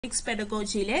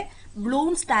Pedagogy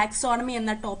Bloom's Taxonomy and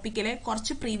the topic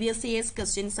previous year's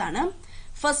questions.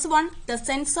 First one, the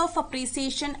sense of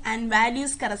appreciation and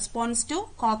values corresponds to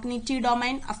cognitive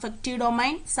domain, affective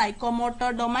domain,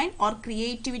 psychomotor domain or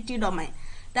creativity domain.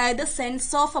 That is the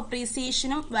sense of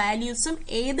appreciation and values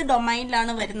ഏത്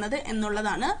ഡൊമൈനിലാണ് വരുന്നത്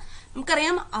എന്നുള്ളതാണ്.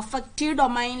 നമുക്കറിയാം affective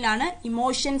domainലാണ്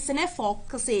emotionsനെ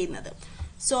focus ചെയ്യുന്നത്.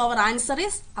 So our answer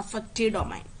is affective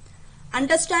domain.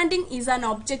 Understanding is an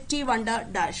objective under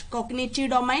dash cognitive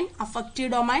domain, affective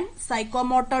domain,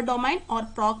 psychomotor domain or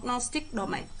prognostic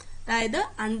domain. അതായത്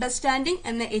understanding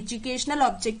എന്ന educational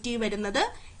objective വരുന്നത്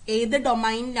ഏത്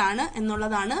ഡൊമൈനിലാണ്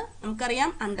എന്നുള്ളതാണ്. നമുക്കറിയാം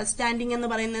അണ്ടർസ്റ്റാൻഡിംഗ് എന്ന്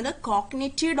പറയുന്നത്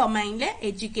കോഗ്നിറ്റീവ് ഡൊമൈനിലെ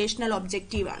എഡ്യൂക്കേഷണൽ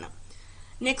ഒബ്ജക്റ്റീവ് ആണ്.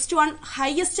 Next one,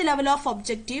 highest level of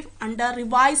objective under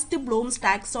revised Bloom's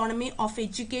taxonomy of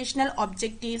educational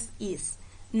objectives is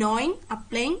knowing,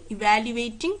 applying,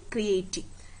 evaluating, creating.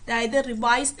 അതായത്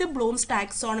revised Bloom's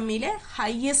ടാക്സോണമിയിലെ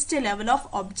highest level of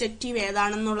objective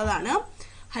ഏതാണെന്നുള്ളതാണ്.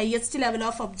 Highest level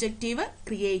of objective,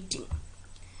 creating.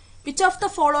 Which of the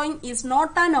following is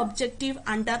not an objective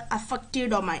under affective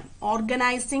domain?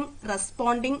 Organizing,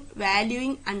 responding,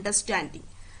 valuing, understanding.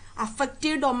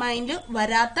 Affective domain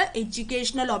varata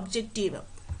educational objective.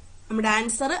 നമ്മുടെ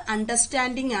answer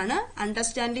understanding ആണ്.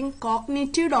 Understanding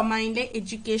cognitive ഡൊമൈനിലെ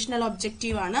educational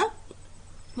objective ആണ്.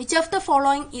 Which of the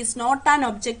following is not an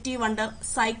objective under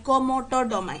psychomotor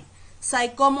domain?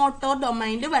 Psychomotor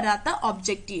domain വരാത്ത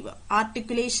objective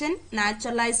articulation,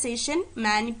 naturalisation,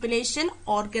 manipulation,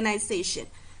 organisation.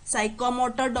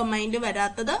 Psychomotor ഡൊമൈനിൽ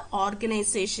വരാത്തത്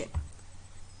organisation.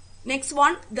 Next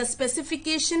one, the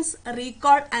specifications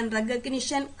recall and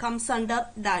recognition comes under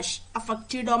dash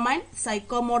affective domain,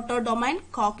 psychomotor domain,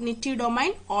 cognitive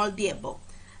domain, all the above.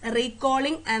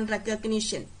 Recalling and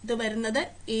recognition ഇത് വരുന്നത്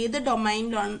ഏത്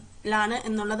ഡൊമൈനിലാണ്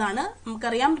എന്നുള്ളതാണ്.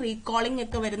 നമുക്കറിയാം recalling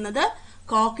ഒക്കെ വരുന്നത്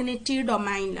cognitive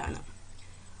ഡൊമൈനിലാണ്.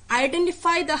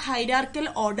 Identify the hierarchical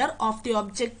order of the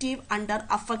objective under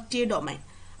affective domain.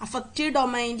 Affective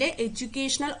ഡൊമൈനിലെ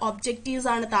educational objectives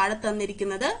ആണ് താഴെ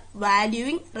തന്നിരിക്കുന്നത്.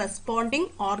 Valuing, responding,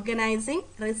 organising,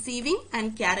 receiving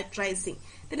and characterising.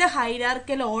 ഇതിന്റെ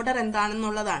ഹൈറാർക്കിയൽ ഓർഡർ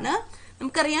എന്താണെന്നുള്ളതാണ്.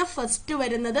 നമുക്കറിയാം ഫസ്റ്റ്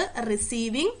വരുന്നത്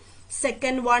receiving,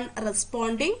 second one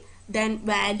responding, then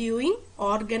valuing,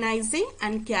 organising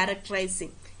and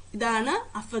characterising. ഇതാണ്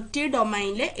affective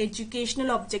ഡൊമൈനിലെ educational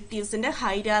ഒബ്ജക്റ്റീവ്സിന്റെ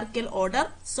hierarchical order.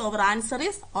 So our answer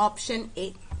is option A.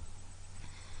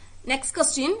 Next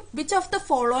question, which of the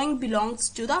following belongs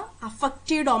to the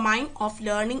affective domain of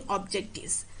learning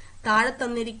objectives? താഴെ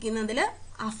തന്നിരിക്കുന്നതിൽ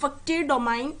affective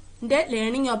ഡൊമൈനിന്റെ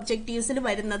learning ഒബ്ജക്റ്റീവ്സിൽ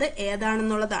വരുന്നത്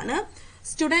ഏതാണെന്നുള്ളതാണ്.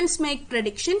 Students make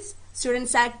predictions,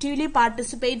 students actively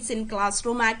participates in class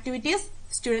room activities,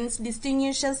 students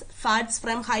ഡിസ്റ്റിങ്വിഷസ് facts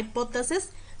from hypothesis,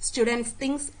 students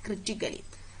things critically.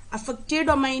 Affective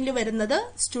ഡൊമൈനിൽ വരുന്നത്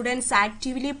students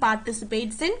actively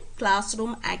participates in class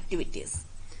room activities.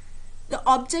 The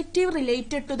objective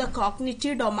related to the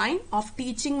cognitive domain of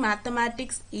teaching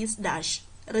mathematics is dash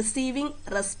receiving,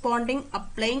 റെസ്പോണ്ടിംഗ്,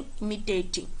 applying,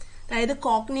 imitating. അതായത്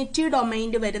cognitive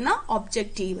ഡൊമൈനിൽ വരുന്ന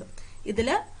objective.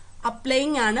 ഇതില്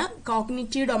applying ആണ്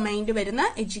cognitive ഡൊമൈനിൽ വരുന്ന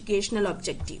educational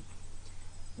objective.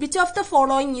 Which of the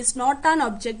following is not an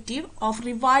objective of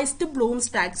revised Bloom's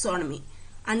taxonomy?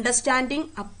 Understanding,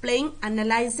 applying,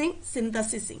 analyzing,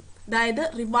 synthesizing. അതായത്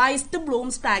revised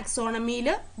Bloom's ടാക്സോണമിയിൽ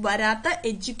വരാത്ത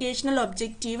educational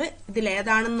objective ഇതിൽ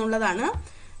ഏതാണെന്നുള്ളതാണ്.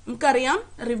 നമുക്കറിയാം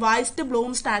റിവൈസ്ഡ്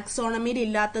ബ്ലൂംസ് ടാക്സോണമിയിൽ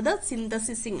ഇല്ലാത്തത്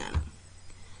സിന്തസിസിംഗ് ആണ്.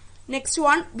 Next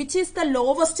one, which is the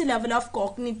lowest level of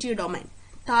cognitive domain?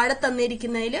 താഴെ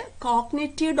തന്നിരിക്കുന്നതിൽ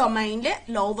cognitive ഡൊമൈനിലെ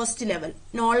lowest level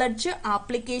knowledge,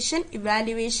 application,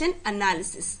 evaluation,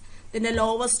 analysis. ഇതിന്റെ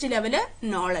lowest level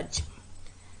knowledge.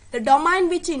 The domain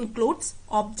which includes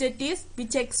objectives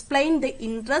which explain the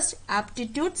interest,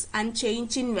 aptitudes and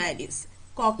change in values.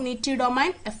 Cognitive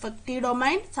domain, effective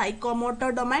domain,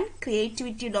 psychomotor domain,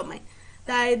 creativity domain.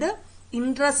 അതായത്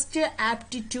interest,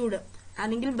 aptitude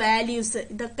അല്ലെങ്കിൽ values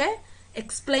ഇതൊക്കെ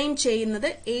explain ചെയ്യുന്നത്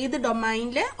ഏത്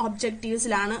ഡൊമൈനിലെ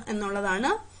ഒബ്ജക്റ്റീവ്സിലാണ് എന്നുള്ളതാണ്.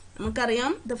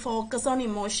 നമുക്കറിയാം the focus on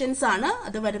emotions ആണ്.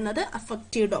 അത് വരുന്നത്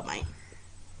affective domain.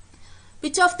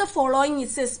 Which of the following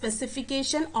is A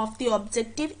specification of the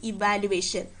objective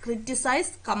evaluation?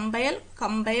 Criticise,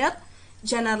 compare,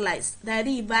 generalise.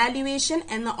 അതായത് ഇവാലുവേഷൻ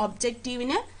എന്ന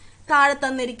ഒബ്ജക്റ്റീവിന് താഴെ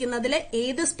തന്നിരിക്കുന്നതിൽ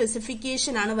ഏത്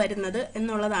സ്പെസിഫിക്കേഷൻ ആണ് വരുന്നത്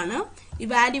എന്നുള്ളതാണ്.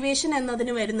 ഇവാലുവേഷൻ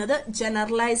എന്നതിന് വരുന്നത്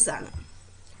ജനറലൈസ് ആണ്.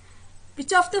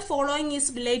 Which of the following is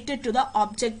related to the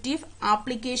objective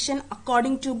application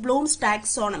according to Bloom's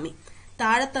taxonomy?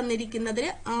 താഴെ തന്നിരിക്കുന്നതിൽ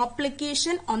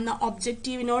ആപ്ലിക്കേഷൻ എന്ന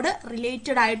ഒബ്ജക്റ്റീവിനോട്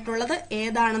റിലേറ്റഡ് ആയിട്ടുള്ളത്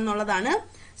ഏതാണെന്നുള്ളതാണ്.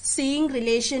 seeing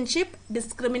relationship,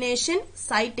 discrimination,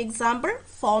 cite example,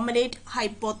 formulate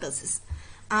hypothesis.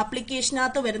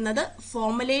 ആപ്ലിക്കേഷനകത്ത് വരുന്നത്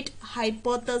ഫോർമുലേറ്റ്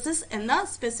ഹൈപ്പോത്തസിസ് എന്ന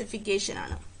സ്പെസിഫിക്കേഷൻ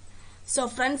ആണ്. സോ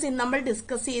ഫ്രണ്ട്സ്, ഇന്ന് നമ്മൾ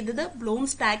ഡിസ്കസ് ചെയ്തത്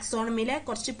ബ്ലൂംസ് ടാക്സോണമിയിലെ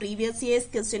കുറച്ച് പ്രീവിയസ്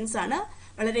ഇയേഴ്സ് ക്വസ്റ്റ്യൻസ് ആണ്.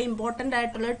 വളരെ ഇമ്പോർട്ടന്റ്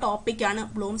ആയിട്ടുള്ള ടോപ്പിക് ആണ്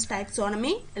ബ്ലൂംസ്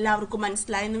ടാക്സോണമി. എല്ലാവർക്കും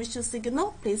മനസ്സിലായെന്ന്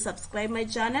വിശ്വസിക്കുന്നു. Please subscribe my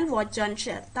channel, watch and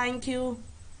share. Thank you.